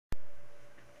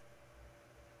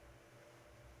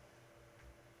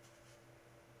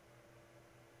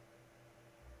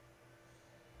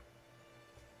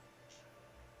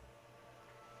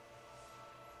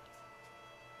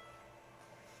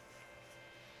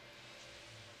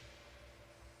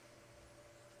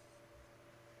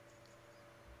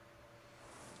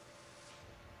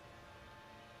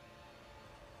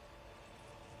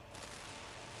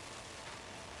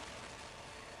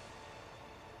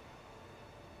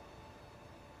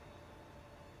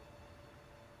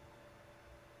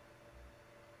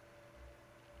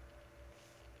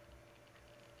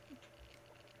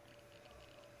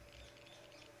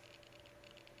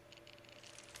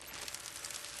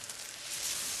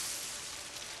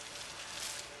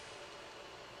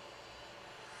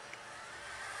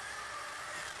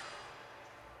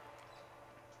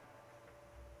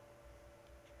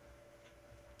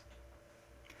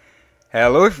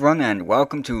Hello everyone and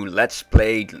welcome to Let's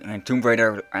Play Tomb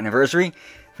Raider Anniversary.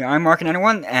 I'm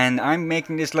Mark91 and I'm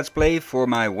making this Let's Play for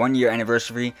my 1 year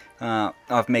anniversary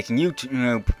of making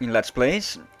YouTube Let's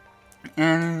Plays.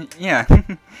 And yeah,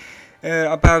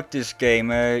 about this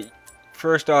game.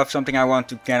 First off, something I want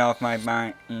to get off my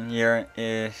mind here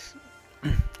is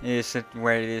it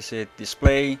where is it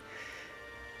display.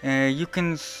 You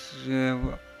can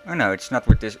oh no, it's not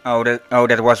with this.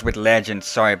 That was with Legends.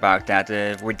 Sorry about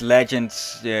that. With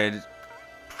Legends,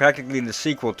 practically the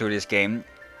sequel to this game.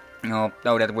 No,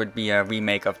 that would be a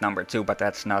remake of number 2, but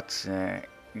that's not.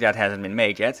 That hasn't been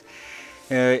made yet.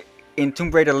 In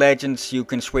Tomb Raider Legends, you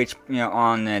can switch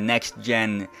on next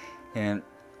gen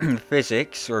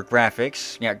physics or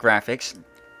graphics. Yeah, graphics.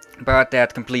 But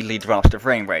that completely drops the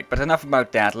frame rate. But enough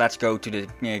about that. Let's go to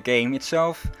the game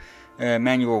itself.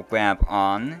 Manual grab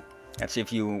on. That's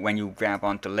when you grab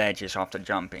onto ledges after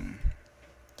jumping.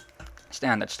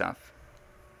 Standard stuff.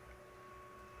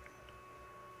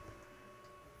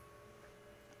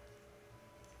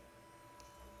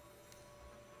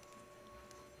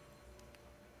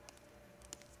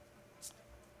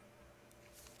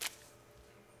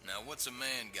 Now what's a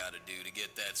man gotta do to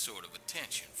get that sort of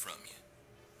attention from you?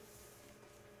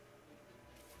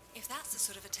 If that's the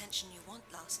sort of attention you want,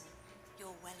 Larson,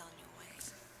 you're well on your way.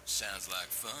 Sounds like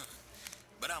fun,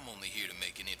 but I'm only here to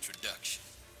make an introduction.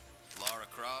 Lara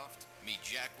Croft, meet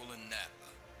Jacqueline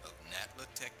Natla of Natla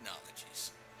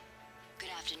Technologies.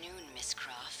 Good afternoon, Miss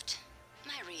Croft.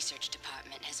 My research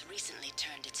department has recently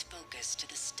turned its focus to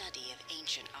the study of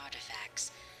ancient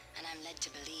artifacts, and I'm led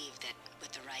to believe that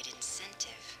with the right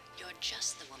incentive, you're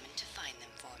just the woman to find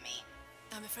them for me.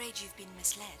 I'm afraid you've been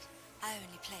misled. I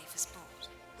only play for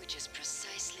sport. Which is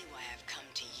precisely why I've come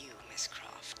to you, Miss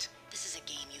Croft. This is a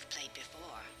game you've played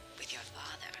before, with your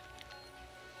father.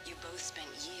 You both spent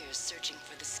years searching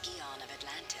for the Scion of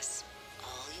Atlantis.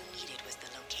 All you needed was the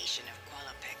location of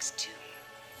Qualopec's tomb.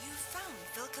 You found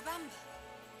Vilcabamba.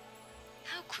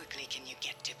 How quickly can you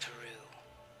get to Peru?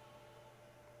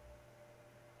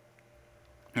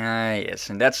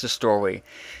 Yes, and that's the story.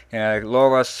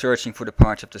 Laura's searching for the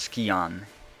parts of the Scion.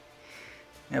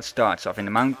 That starts off in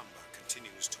the mountain.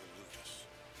 Continues to elude us,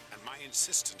 and my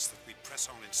insistence that we press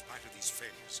on in spite of these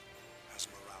failures has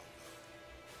morale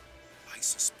low. I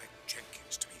suspect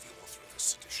Jenkins to be the author of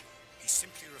this sedition. He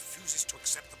simply refuses to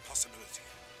accept the possibility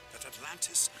that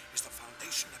Atlantis is the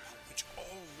foundation upon which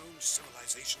all known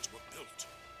civilizations were built.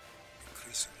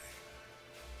 Increasingly,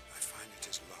 I find it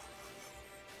is Lara alone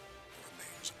who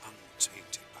remains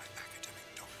untainted by academic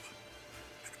dogma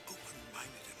and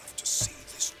open-minded enough to see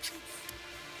this truth.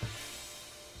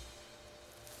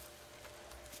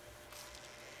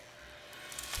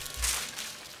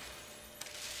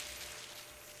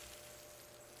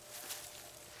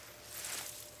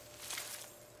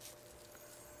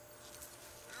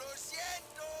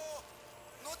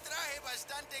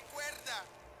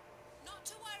 Not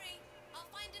to worry. I'll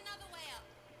find another way up.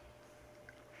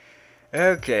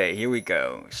 Okay, here we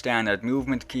go. Standard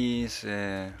movement keys,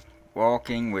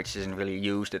 walking, which isn't really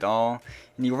used at all.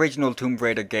 In the original Tomb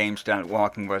Raider games, that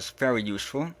walking was very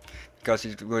useful, because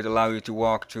it would allow you to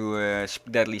walk through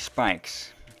deadly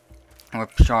spikes, or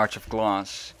shards of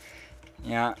glass.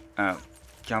 Yeah,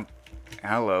 jump.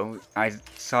 Hello, I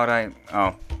thought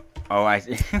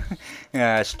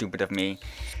yeah, stupid of me.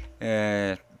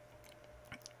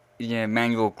 Yeah,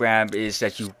 manual grab is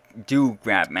that you do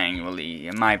grab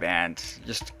manually. My bad.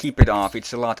 Just keep it off.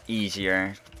 It's a lot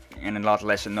easier and a lot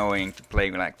less annoying to play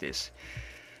like this.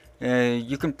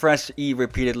 You can press E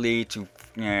repeatedly to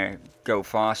go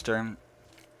faster.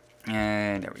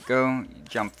 And there we go. You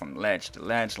jump from ledge to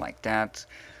ledge like that,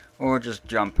 or just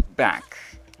jump back.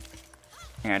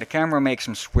 Yeah, the camera makes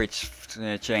some switch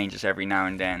changes every now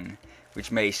and then,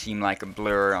 which may seem like a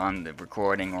blur on the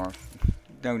recording, or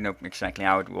don't know exactly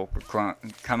how it will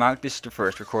come out. This is the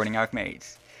first recording I've made.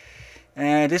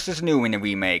 This is new in the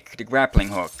remake, the grappling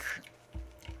hook.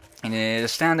 And it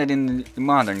is standard in the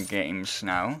modern games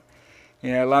now.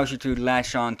 It allows you to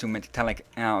latch on to metallic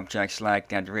objects like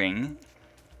that ring,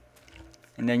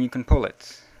 and then you can pull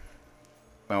it.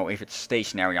 Well, if it's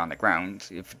stationary on the ground,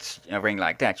 if it's a ring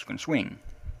like that, you can swing.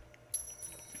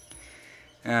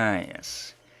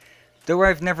 Yes. Though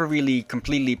I've never really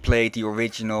completely played the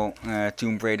original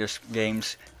Tomb Raider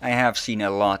games, I have seen a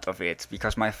lot of it,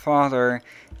 because my father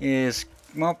is,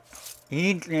 well,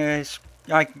 he is,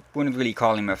 I wouldn't really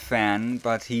call him a fan,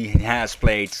 but he has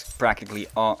played practically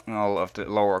all of the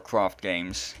Lara Croft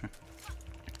games.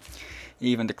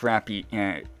 Even the crappy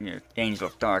Angel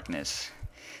of Darkness.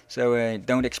 So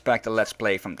don't expect a let's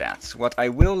play from that. What I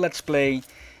will let's play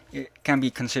it can be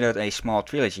considered a small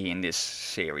trilogy in this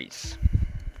series.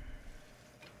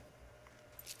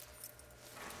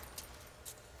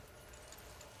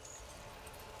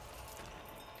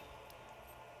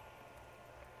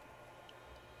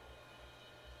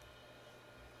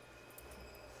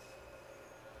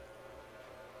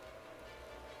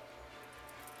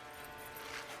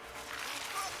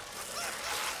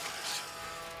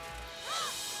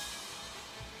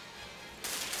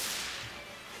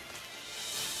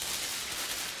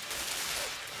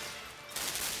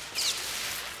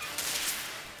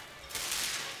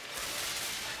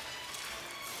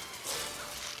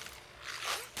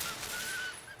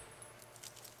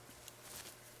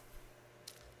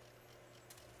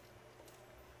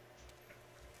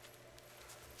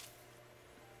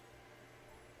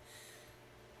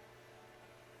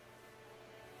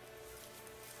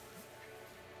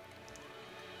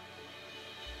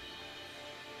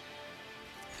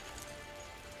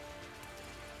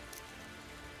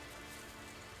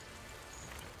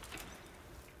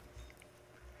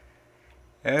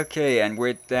 Okay, and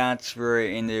with that we're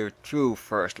in the true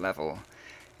first level.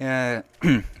 This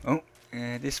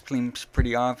seems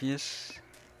pretty obvious,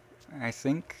 I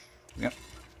think. Yep.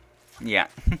 Yeah.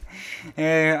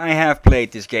 I have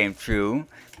played this game through,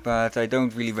 but I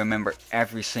don't really remember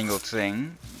every single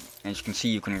thing. As you can see,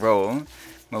 you can roll,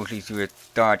 mostly through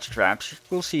dodge traps.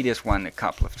 We'll see this one a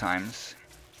couple of times.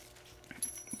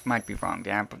 Might be wrong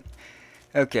there, but...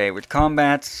 Okay, with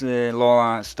combat,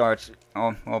 Laura starts,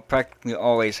 practically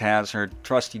always has her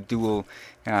trusty dual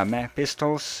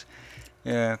pistols.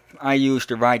 I use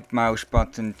the right mouse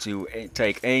button to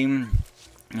take aim.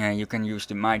 You can use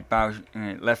the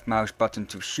left mouse button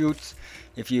to shoot.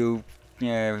 If you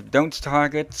don't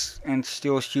target and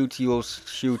still shoot, you'll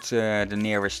shoot the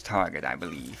nearest target, I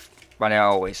believe. But I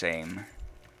always aim.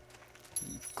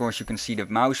 Of course, you can see the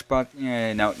mouse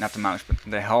button. No, not the mouse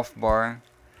button, the health bar.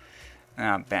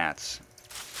 Bats.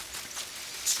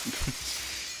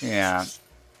 Yeah,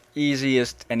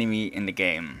 easiest enemy in the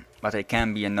game, but they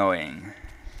can be annoying.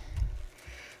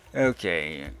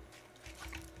 Okay,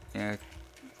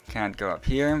 can't go up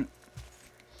here.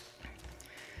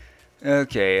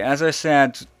 Okay, as I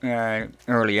said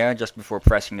earlier, just before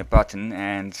pressing the button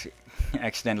and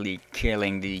accidentally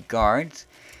killing the guard,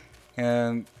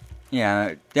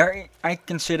 yeah, there I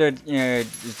consider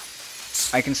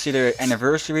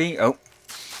Anniversary.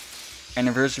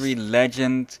 Anniversary,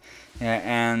 Legend,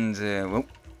 and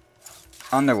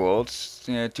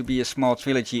Underworlds to be a small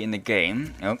trilogy in the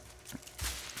game.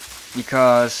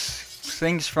 Because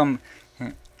things from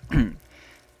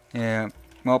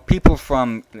people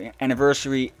from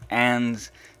Anniversary and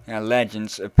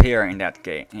Legends appear in that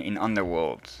game in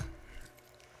Underworld.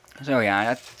 So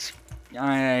yeah,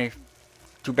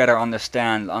 to better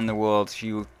understand Underworld,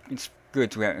 it's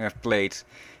good to have played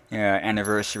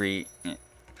Anniversary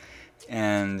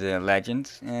and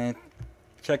Legend.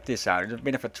 Check this out, it's a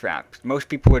bit of a trap. Most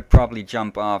people would probably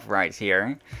jump off right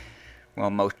here. Well,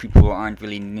 most people aren't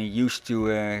really used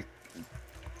to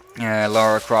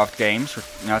Lara Croft games, or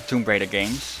not Tomb Raider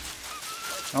games.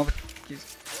 Well, it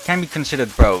can be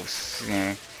considered both.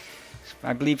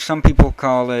 I believe some people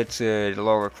call it the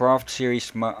Lara Croft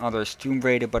series, others Tomb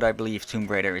Raider, but I believe Tomb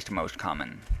Raider is the most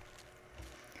common.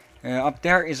 Up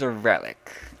there is a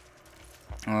relic,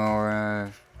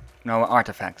 or no,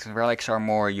 artifacts. Relics are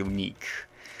more unique.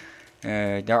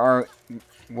 There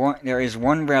is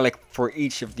one relic for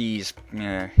each of these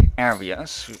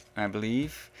areas, I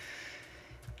believe.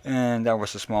 And that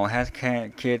was a small health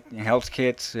kit.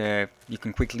 You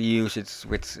can quickly use it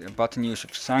with a button you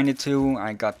assign it to.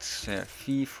 I got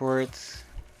fee for it.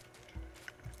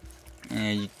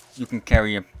 You can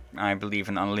carry, I believe,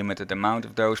 an unlimited amount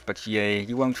of those, but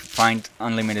you won't find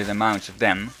unlimited amounts of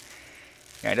them.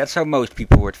 Yeah, that's how most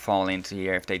people would fall into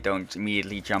here if they don't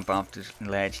immediately jump off the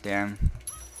ledge there.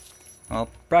 Well,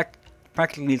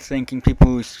 practically thinking, people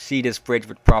who see this bridge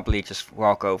would probably just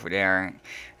walk over there and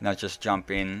not just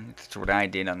jump in. That's what I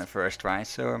did on the first try,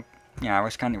 so yeah, I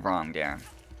was kind of wrong there.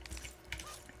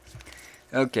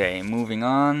 Okay, moving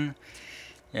on.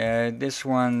 This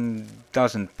one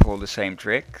doesn't pull the same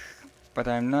trick, but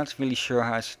I'm not really sure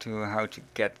as to how to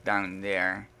get down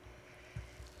there.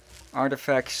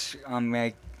 Artifacts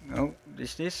oh,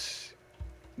 is this?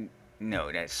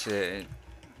 No, that's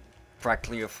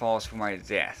practically a falls for my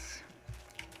death.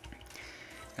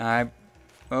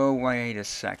 Oh, wait a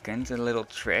second, a little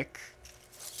trick.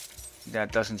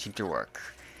 That doesn't seem to work.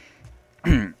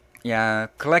 Yeah,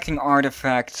 collecting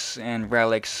artifacts and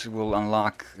relics will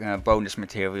unlock bonus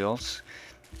materials,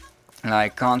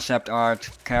 like concept art,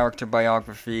 character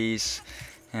biographies,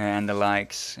 and the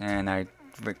likes. And I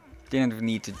didn't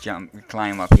need to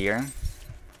climb up here.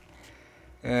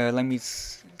 Let me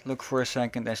look for a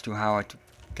second as to how to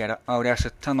get up. Oh, there's a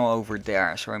tunnel over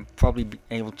there, so I'm probably be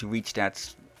able to reach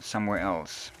that somewhere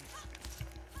else.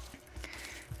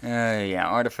 Yeah,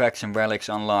 artifacts and relics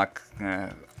unlock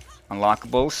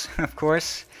unlockables, of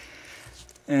course.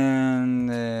 And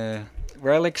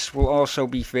relics will also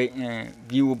be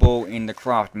viewable in the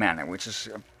craft manner, which is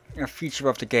a feature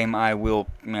of the game I will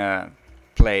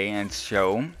play and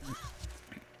show.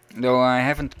 Though I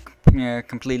haven't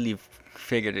completely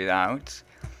figured it out.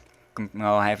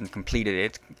 Well, I haven't completed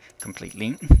it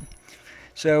completely.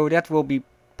 So that will be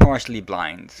partially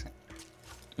blind.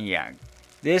 Yeah,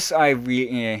 this I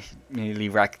really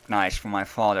recognize from my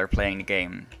father playing the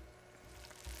game.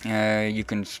 You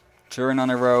can turn on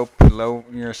a rope, lower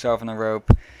yourself on a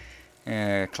rope,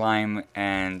 climb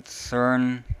and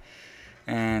turn,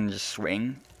 and just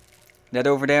swing. That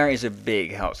over there is a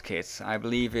big health kit. I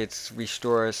believe it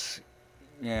restores.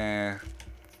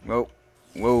 Whoa.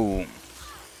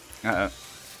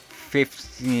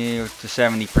 50 to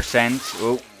 70%.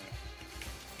 Oh.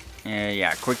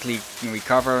 Yeah, quickly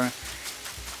recover.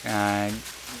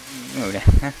 Oh,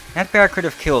 that bear could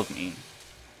have killed me.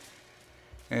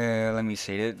 Let me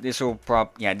see. This will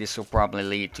probably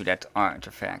lead to that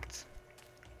artifact.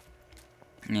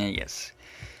 Yes.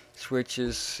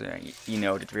 Switches. You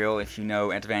know the drill if you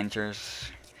know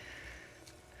adventures.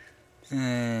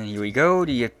 Here we go.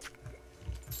 The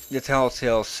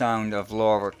telltale sound of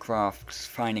Lara Croft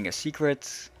finding a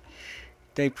secret.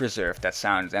 They preserved that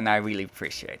sound, and I really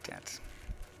appreciate that.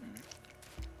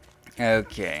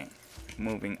 Okay,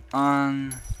 moving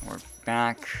on. We're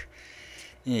back.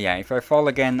 Yeah, if I fall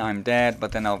again, I'm dead,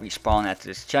 but then I'll respawn at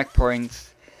this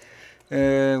checkpoint,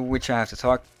 which I have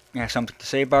something to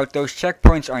say about. Those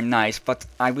checkpoints are nice, but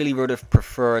I really would have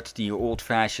preferred the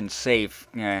old-fashioned save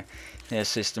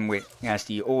system as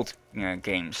the old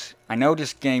games. I know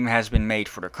this game has been made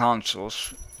for the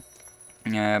consoles,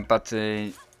 but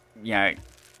yeah,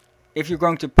 if you're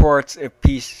going to port a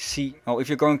PC, or if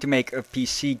you're going to make a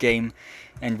PC game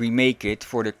and remake it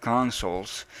for the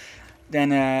consoles,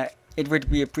 then it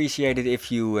would be appreciated if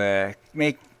you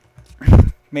make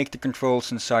the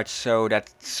controls and such so that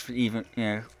it's even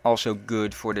also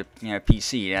good for the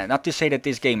PC. Not to say that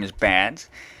this game is bad.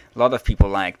 A lot of people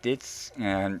liked it,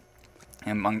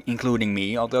 including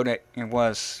me, although there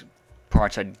was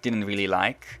parts I didn't really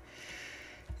like.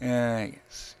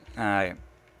 Yes.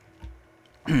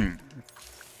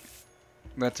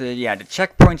 But yeah, the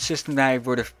checkpoint system I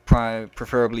would have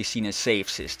preferably seen a save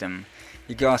system,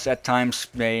 because at times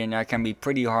there can be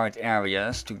pretty hard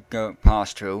areas to go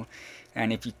pass through,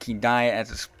 and if you can die at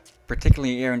a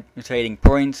particularly irritating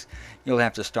point, you'll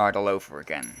have to start all over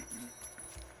again.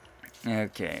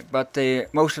 Okay, but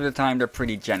most of the time they're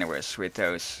pretty generous with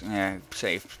those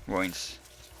save points.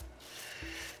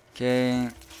 Okay,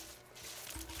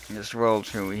 just roll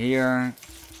through here.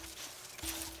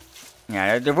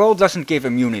 Yeah, the roll doesn't give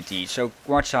immunity, so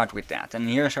watch out with that. And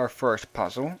here's our first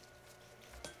puzzle.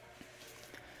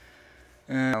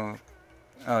 Oh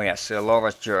yes,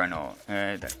 Lara's journal.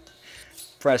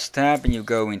 Press tab and you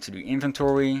go into the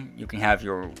inventory. You can have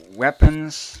your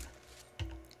weapons.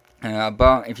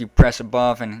 Above, if you press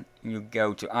above and you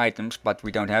go to items, but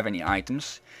we don't have any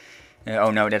items.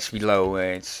 Oh no, that's below.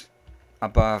 It's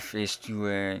above is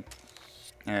to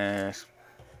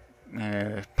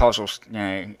puzzles.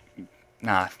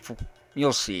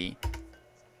 You'll see.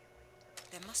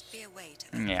 There must be a way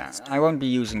to Yeah, I won't be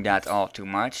using that all too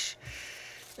much.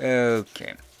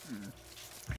 Okay.